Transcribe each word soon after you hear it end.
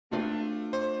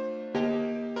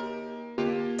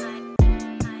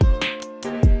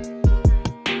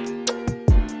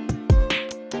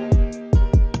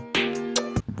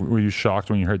shocked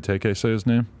when you heard Tay-K say his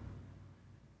name?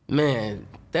 Man,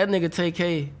 that nigga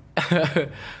Tay-K,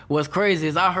 what's crazy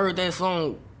is I heard that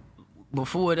song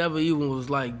before it ever even was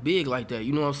like big like that,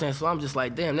 you know what I'm saying? So I'm just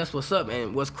like, damn, that's what's up.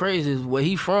 And what's crazy is where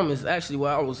he from is actually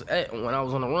where I was at when I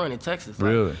was on the run in Texas.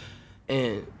 Like, really?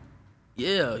 And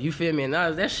yeah, you feel me? And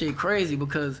that shit crazy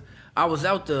because I was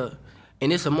out there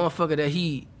and it's a motherfucker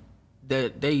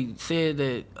that they said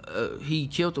that he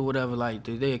killed or whatever, like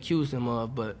they accused him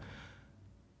of, but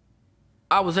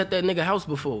I was at that nigga house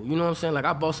before, you know what I'm saying? Like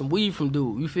I bought some weed from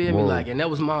dude, you feel me? Like, and that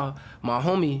was my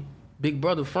homie, big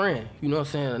brother friend, you know what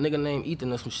I'm saying? A nigga named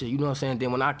Ethan or some shit, you know what I'm saying?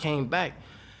 Then when I came back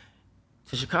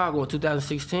to Chicago in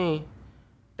 2016,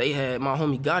 they had, my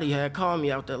homie Gotti had called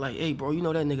me out there like, hey bro, you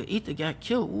know that nigga Ethan got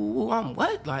killed, ooh, I'm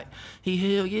what? Like,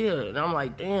 he hell yeah. And I'm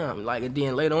like, damn. Like, and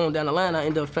then later on down the line, I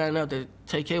ended up finding out that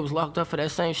Tay-K was locked up for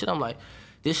that same shit. I'm like,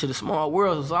 this shit is small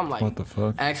world. So I'm like, what the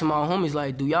fuck? Asking my homies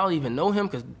like, do y'all even know him?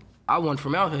 Cause I wasn't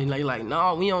from out here. And they like,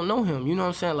 nah, we don't know him. You know what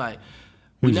I'm saying? Like,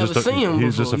 we never seen him before. He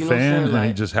was just a fan and like,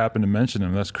 he just happened to mention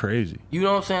him. That's crazy. You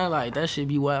know what I'm saying? Like, that shit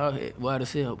be wild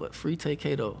as hell. But free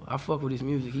Tay-K though. I fuck with his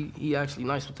music. He actually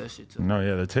nice with that shit too. No,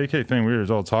 yeah, the Tay-K thing, we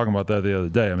were all talking about that the other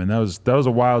day. I mean, that was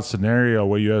a wild scenario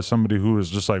where you have somebody who was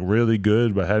just like really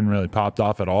good but hadn't really popped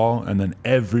off at all, and then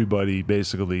everybody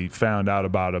basically found out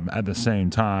about him at the same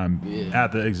time,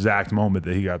 at the exact moment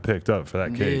that he got picked up for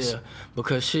that case. Yeah,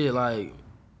 because shit, like,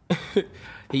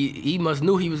 he must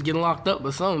knew he was getting locked up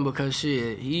or something, because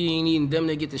shit, he ain't even them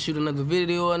to get to shoot another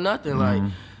video or nothing. Like,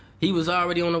 he was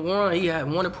already on the run. He had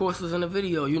wanted posters in the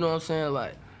video, you know what I'm saying?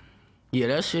 Like, yeah,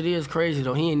 that shit is crazy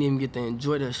though. He didn't even get to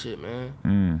enjoy that shit,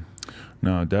 man.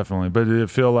 No, definitely. But did it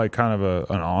feel like kind of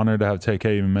an honor to have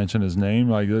Tay-K even mention his name?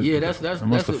 Like, yeah, that's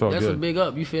a big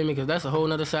up, you feel me? Because that's a whole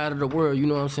other side of the world, you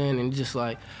know what I'm saying? And just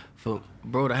like, for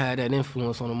bro to have that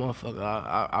influence on a motherfucker,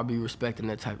 I be respecting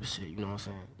that type of shit, you know what I'm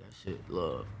saying? That shit,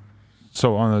 love.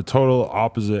 So on the total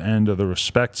opposite end of the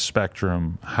respect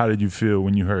spectrum, how did you feel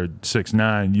when you heard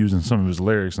 6ix9ine using some of his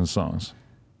lyrics and songs?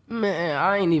 Man,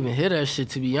 I ain't even hear that shit,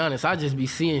 to be honest. I just be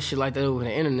seeing shit like that over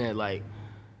the internet. Like,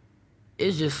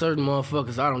 it's just certain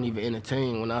motherfuckers I don't even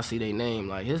entertain when I see their name.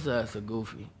 Like, his ass a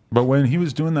goofy. But when he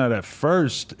was doing that at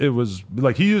first, it was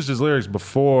like he used his lyrics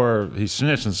before he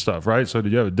snitched and stuff, right? So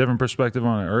did you have a different perspective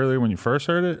on it earlier when you first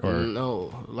heard it? Or?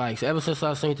 No. Like, ever since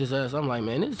I seen his ass, I'm like,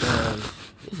 man, his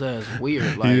ass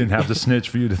weird. Like, you didn't have to snitch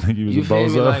for you to think he was a bozo? You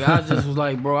feel me? Like, I just was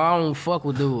like, bro, I don't fuck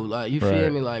with dude. Like, you feel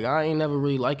me? Like, I ain't never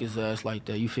really like his ass like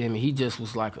that. You feel me? He just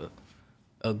was like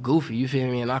a goofy, you feel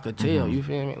me? And I could tell, you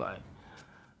feel me? Like,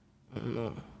 I don't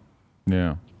know.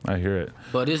 Yeah, I hear it.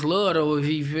 But it's love though, if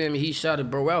he feel me, he shot it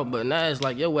bro out. But now it's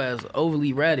like your ass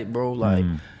overly ratted, bro. Like,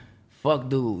 fuck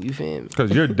dude, you feel me?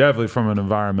 Because you're definitely from an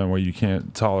environment where you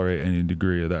can't tolerate any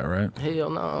degree of that, right?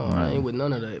 Hell no, I ain't with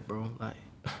none of that, bro. Like,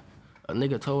 a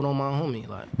nigga told on my homie,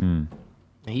 like, and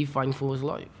he fighting for his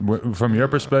life. From your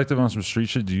perspective on some street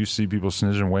shit, do you see people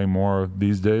snitching way more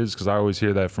these days? Because I always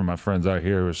hear that from my friends out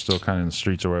here who are still kind of in the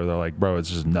streets or where they're like, bro,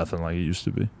 it's just nothing like it used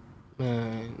to be.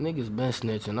 Man, niggas been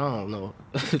snitching, I don't know.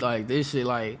 Like, this shit,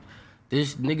 like,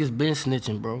 this niggas been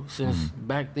snitching, bro, since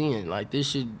back then. Like, this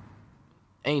shit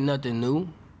ain't nothing new.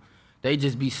 They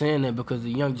just be saying that because the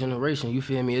young generation, you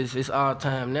feel me? It's our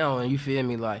time now, and you feel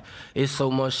me? Like, it's so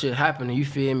much shit happening, you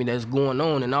feel me, that's going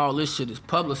on, and all this shit is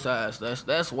publicized.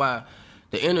 That's why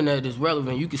the internet is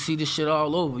relevant. You can see this shit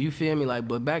all over, you feel me? Like,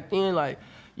 but back then, like,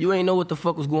 you ain't know what the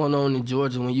fuck was going on in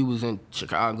Georgia when you was in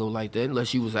Chicago like that,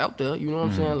 unless you was out there, you know what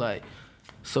I'm saying? Like,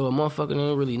 so a motherfucker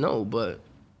didn't really know, but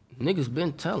niggas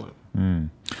been telling.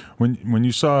 When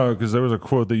you saw, because there was a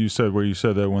quote that you said where you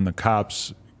said that when the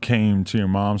cops came to your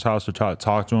mom's house to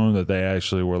talk to him, that they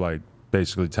actually were like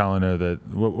basically telling her that,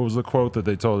 what was the quote that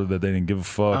they told her, that they didn't give a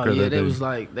fuck? Oh, yeah, they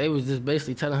was just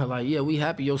basically telling her like, yeah, we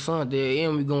happy your son dead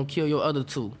and we gonna kill your other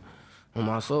two. On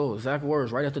my soul, exact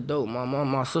words, right at the door. My mom,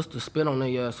 my sister spit on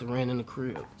their ass and ran in the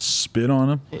crib. Spit on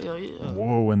him? Hell yeah.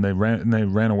 Whoa, when they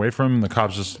ran away from him, the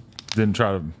cops just didn't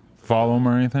try to follow him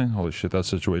or anything? Holy shit, that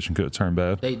situation could have turned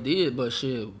bad. They did, but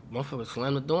shit, motherfuckers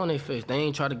slammed the door in their face. They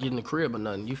ain't try to get in the crib or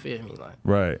nothing, you feel me? Like,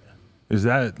 right. Is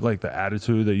that like the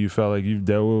attitude that you felt like you've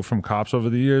dealt with from cops over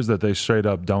the years, that they straight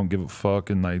up don't give a fuck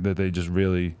and like that they just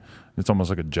really, it's almost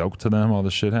like a joke to them, all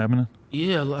this shit happening?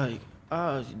 Yeah, like,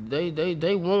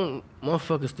 they want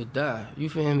motherfuckers to die. You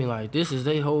feel me? Like, this is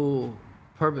their whole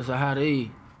purpose of how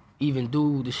they even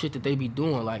do the shit that they be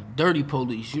doing, like dirty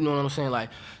police, you know what I'm saying?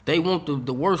 Like, they want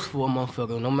the worst for a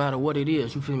motherfucker, no matter what it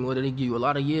is, you feel me? Whether they give you a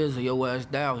lot of years or your ass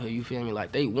down here, you feel me?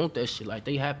 Like, they want that shit, like,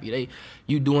 they happy,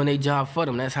 you doing their job for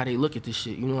them, that's how they look at this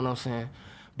shit, you know what I'm saying?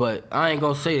 But I ain't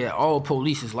gonna say that all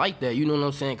police is like that, you know what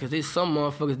I'm saying? Because there's some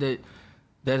motherfuckers that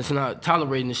that it's not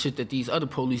tolerating the shit that these other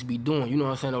police be doing. You know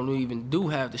what I'm saying? Don't even do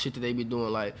half the shit that they be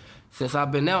doing. Like, since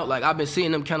I've been out, like, I've been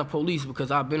seeing them kind of police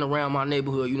because I've been around my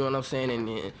neighborhood, you know what I'm saying?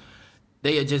 And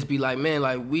they'd just be like, man,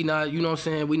 like, we not, you know what I'm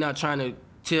saying? We not trying to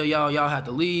tell y'all have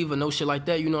to leave or no shit like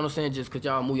that, you know what I'm saying? Just because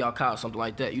y'all move y'all car or something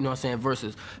like that, you know what I'm saying?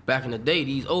 Versus back in the day,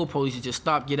 these old police just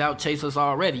stop, get out, chase us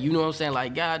already, you know what I'm saying?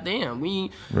 Like, goddamn,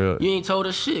 you ain't told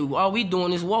us shit. All we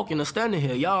doing is walking or standing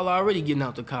here. Y'all already getting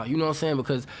out the car, you know what I'm saying?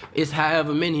 Because it's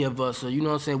however many of us, or you know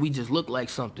what I'm saying? We just look like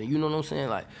something, you know what I'm saying?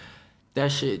 Like,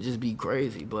 that shit just be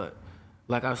crazy. But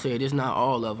like I said, it's not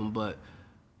all of them, but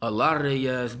a lot of they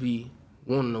ass be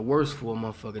wanting the worst for a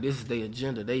motherfucker. This is their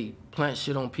agenda. They plant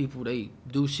shit on people. They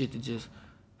do shit to just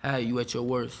have you at your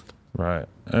worst. Right.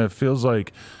 And it feels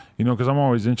like, you know, because I'm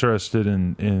always interested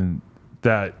in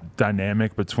that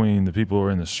dynamic between the people who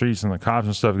are in the streets and the cops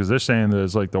and stuff, because they're saying that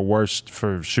it's like the worst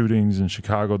for shootings in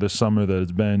Chicago this summer that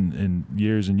it's been in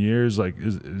years and years. Like,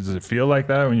 does it feel like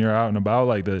that when you're out and about?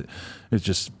 Like, that it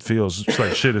just feels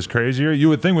like shit is crazier? You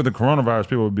would think with the coronavirus,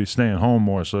 people would be staying home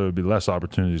more, so there would be less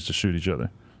opportunities to shoot each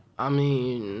other. I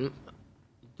mean,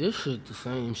 this shit the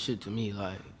same shit to me.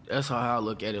 Like, that's how I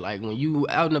look at it. Like, when you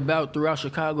out and about throughout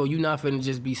Chicago, you not finna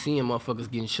just be seeing motherfuckers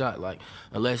getting shot, like,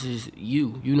 unless it's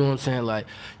you know what I'm saying? Like,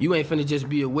 you ain't finna just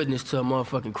be a witness to a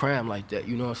motherfucking crime like that,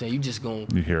 you know what I'm saying? You just gonna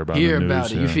hear about it, yeah.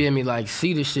 You feel me? Like,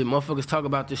 see this shit, motherfuckers talk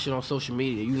about this shit on social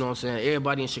media, you know what I'm saying?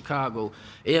 Everybody in Chicago,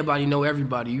 everybody know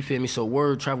everybody, you feel me? So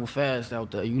word travel fast out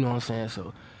there, you know what I'm saying?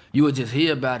 So you would just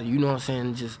hear about it, you know what I'm saying?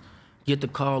 And just get the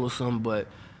call or something, but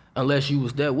unless you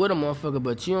was there with a motherfucker,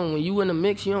 but you don't, when you in the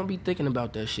mix, you don't be thinking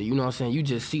about that shit, you know what I'm saying? You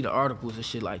just see the articles and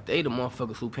shit, like, they the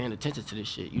motherfuckers who paying attention to this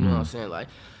shit, you know what I'm saying? Like,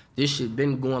 this shit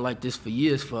been going like this for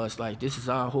years for us, like, this is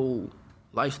our whole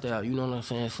lifestyle, you know what I'm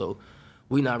saying? So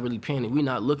we not really paying it, we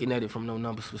not looking at it from no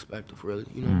numbers perspective, really,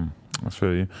 you know? I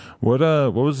feel you. What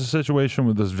was the situation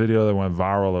with this video that went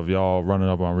viral of y'all running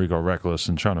up on Rico Recklezz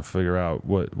and trying to figure out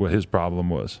what his problem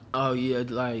was? Oh yeah,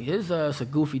 like, his ass a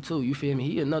goofy too, you feel me?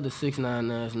 He another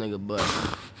 6ix9ine ass nigga, but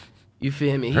you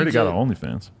feel me? I heard he got an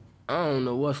OnlyFans. I don't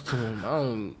know what's to him. I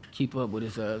don't keep up with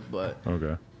his ass, but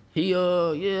okay. He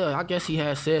yeah, I guess he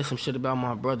had said some shit about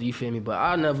my brother, you feel me? But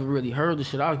I never really heard the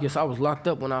shit. I guess I was locked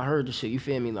up when I heard the shit, you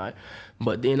feel me? Like,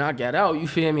 but then I got out, you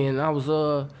feel me? And I was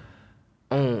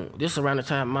this around the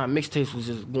time my mixtapes was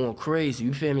just going crazy,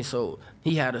 you feel me? So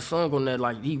he had a song on that,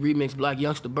 like, he remixed Black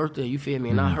Youngster Birthday, you feel me?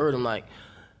 And I heard him, like,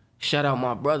 shout out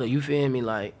my brother, you feel me?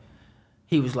 Like,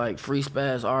 he was like, free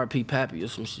spaz, RP Pappy or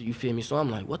some shit, you feel me? So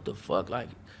I'm like, what the fuck? Like,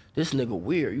 this nigga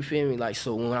weird, you feel me? Like,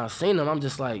 so when I seen him, I'm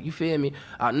just like, you feel me?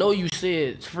 I know you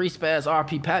said free spaz,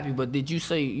 RP Pappy, but did you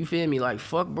say, you feel me, like,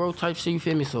 fuck bro type shit, you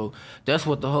feel me? So that's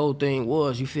what the whole thing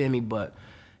was, you feel me? But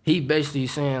he basically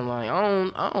saying, like, I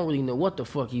don't really know what the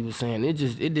fuck he was saying. It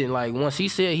didn't, like, once he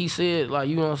said, like,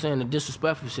 you know what I'm saying, the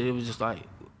disrespectful shit, it was just like,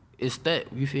 it's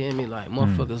that, you feel me? Like,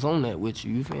 motherfuckers on that with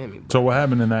you feel me? But, so what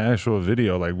happened in that actual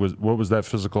video? Like, what was that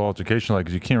physical altercation like?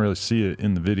 Because you can't really see it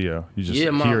in the video. You just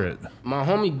hear it. My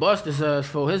homie busted his ass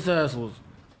for his ass was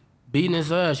beating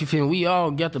his ass, you feel me? We all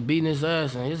got to beating his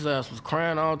ass, and his ass was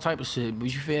crying, all type of shit,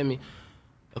 but you feel me?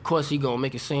 Of course, he gonna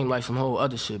make it seem like some whole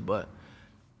other shit, but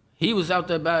he was out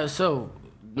there by himself.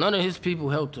 None of his people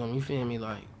helped him, you feel me?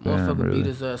 Like, motherfucker beat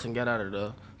his ass and got out of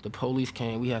there. The police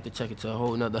came, we had to check it to a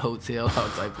whole nother hotel, all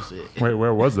type of shit. Wait,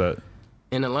 where was that?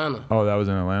 In Atlanta. Oh, that was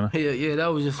in Atlanta? Yeah, that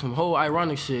was just some whole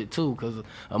ironic shit, too, because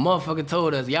a motherfucker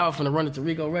told us, y'all finna run into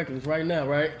Rico Recklezz right now,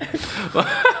 right?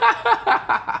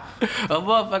 A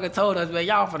motherfucker told us, man,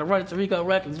 y'all finna run into Rico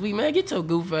Recklezz. Man, get your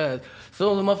goof ass.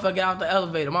 Soon as the motherfucker got out the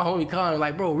elevator, my homie called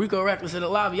like, bro, Rico Recklezz in the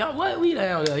lobby. Y'all, what? We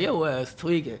down there. Your ass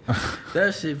tweaking.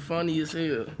 That shit funny as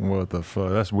hell. What the fuck?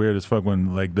 That's weird as fuck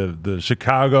when, like, the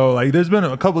Chicago, like, there's been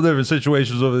a couple different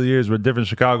situations over the years where different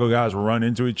Chicago guys run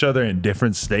into each other in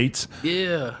different states. Yeah.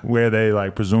 Where they,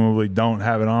 like, presumably don't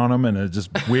have it on them, and it's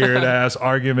just weird-ass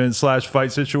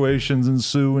argument/fight situations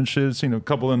ensue and shit. Seen a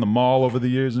couple in the mall over the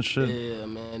years and shit. Yeah,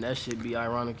 man, that shit be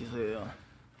ironic as hell.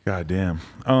 God damn.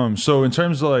 So in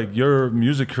terms of, like, your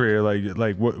music career,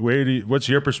 like what's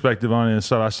your perspective on it and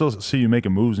stuff? I still see you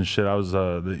making moves and shit. I was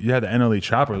you had the NLE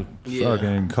Choppa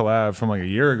fucking collab from like a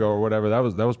year ago or whatever. That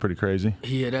was pretty crazy.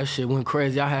 Yeah, that shit went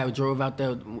crazy. I had drove out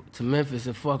there to Memphis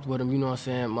and fucked with him. You know what I'm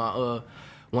saying? My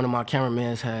one of my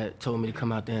cameramans had told me to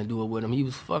come out there and do it with him. He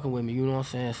was fucking with me. You know what I'm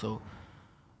saying? So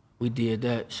we did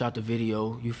that, shot the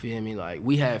video. You feel me? Like,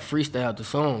 we had freestyled the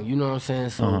song. You know what I'm saying?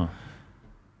 So.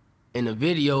 In the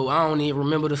video, I don't even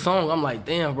remember the song. I'm like,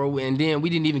 damn, bro. And then we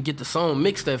didn't even get the song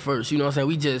mixed at first. You know what I'm saying?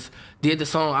 We just did the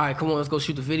song. All right, come on, let's go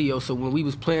shoot the video. So when we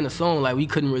was playing the song, like, we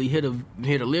couldn't really hear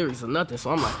the lyrics or nothing.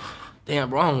 So I'm like, damn,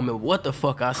 bro, I don't remember what the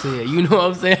fuck I said. You know what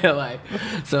I'm saying? Like,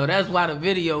 so that's why the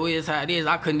video is how it is.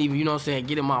 I couldn't even, you know what I'm saying,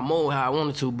 get in my mode how I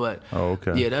wanted to, but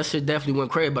yeah, that shit definitely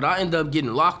went crazy. But I ended up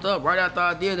getting locked up right after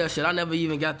I did that shit. I never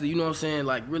even got to, you know what I'm saying,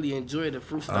 like really enjoy the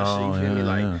fruits of that shit. You feel me?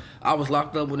 Like, I was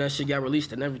locked up when that shit got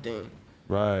released and everything.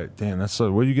 Right. Damn, that's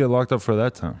so. What did you get locked up for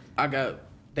that time?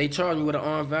 They charged me with an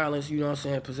armed violence, you know what I'm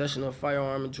saying, possession of a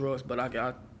firearm and drugs, but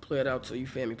I pled out to, you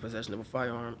feel me, possession of a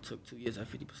firearm. Took 2 years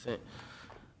at 50%.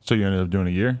 So you ended up doing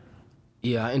a year?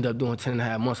 Yeah, I ended up doing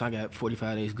 10.5 months. I got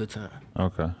 45 days good time.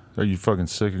 Okay. Are you fucking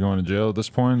sick of going to jail at this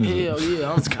point? Hell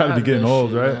yeah. It's got to be getting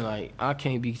old, shit, right? Man. Like, I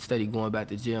can't be steady going back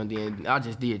to jail. And then I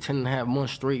just did 10.5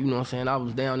 months straight, you know what I'm saying? I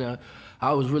was down there.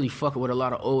 I was really fucking with a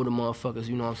lot of older motherfuckers,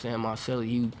 you know what I'm saying? My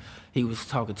celly, he was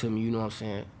talking to me, you know what I'm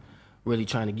saying? Really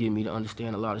trying to get me to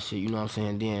understand a lot of shit, you know what I'm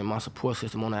saying? Then my support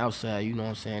system on the outside, you know what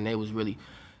I'm saying? They was really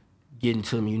getting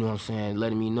to me, you know what I'm saying?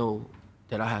 Letting me know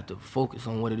that I have to focus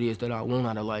on what it is that I want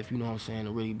out of life, you know what I'm saying,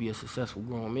 to really be a successful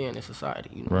grown man in society,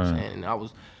 you know what I'm saying? And I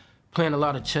was playing a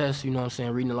lot of chess, you know what I'm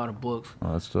saying, reading a lot of books.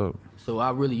 Oh, that's dope. So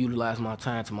I really utilized my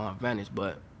time to my advantage,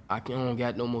 but I don't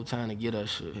got no more time to get that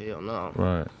shit, hell no.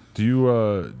 Right. Do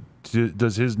you,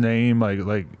 does his name,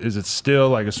 like, is it still,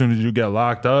 like, as soon as you get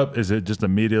locked up, is it just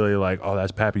immediately like, oh,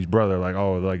 that's Pappy's brother? Like,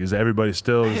 oh, like, is everybody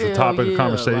still, is the topic of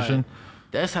conversation? Like,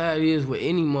 that's how it is with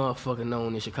any motherfucker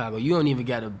known in Chicago. You don't even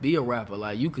gotta be a rapper.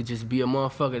 Like, you could just be a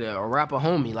motherfucker that a rapper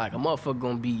homie. Like, a motherfucker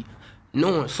gonna be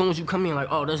known as soon as you come in, like,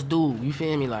 oh, that's dude. You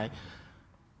feel me? Like,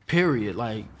 period.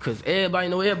 Like, cause everybody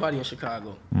know everybody in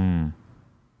Chicago.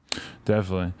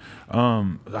 Definitely.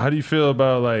 How do you feel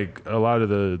about like a lot of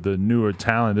the newer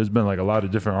talent? There's been like a lot of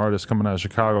different artists coming out of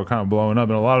Chicago kind of blowing up,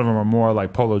 and a lot of them are more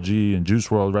like Polo G and Juice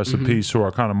WRLD, rest in peace, who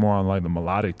are kind of more on like the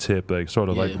melodic tip, like sort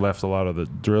of like left a lot of the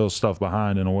drill stuff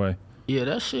behind in a way. Yeah,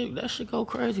 that shit go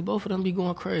crazy. Both of them be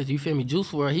going crazy. You feel me?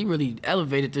 Juice WRLD, he really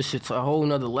elevated this shit to a whole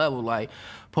nother level. Like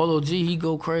Polo G, he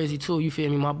go crazy too. You feel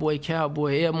me? My boy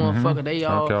Cowboy, every motherfucker, they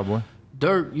all Cowboy.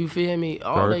 Dirk, you feel me?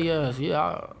 All they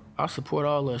yeah. I support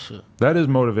all that shit. That is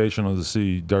motivational to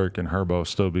see Dirk and Herbo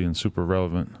still being super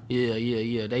relevant.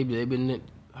 Yeah. They been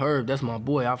Herb. That's my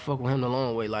boy. I fuck with him the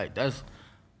long way. Like, that's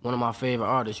one of my favorite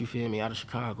artists. You feel me? Out of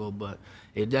Chicago, but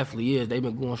it definitely is. They've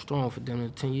been going strong for them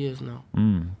in 10 years now.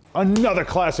 Another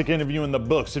classic interview in the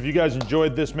books. If you guys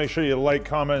enjoyed this, make sure you like,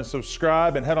 comment, and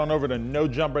subscribe, and head on over to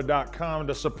nojumper.com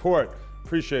to support.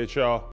 Appreciate y'all.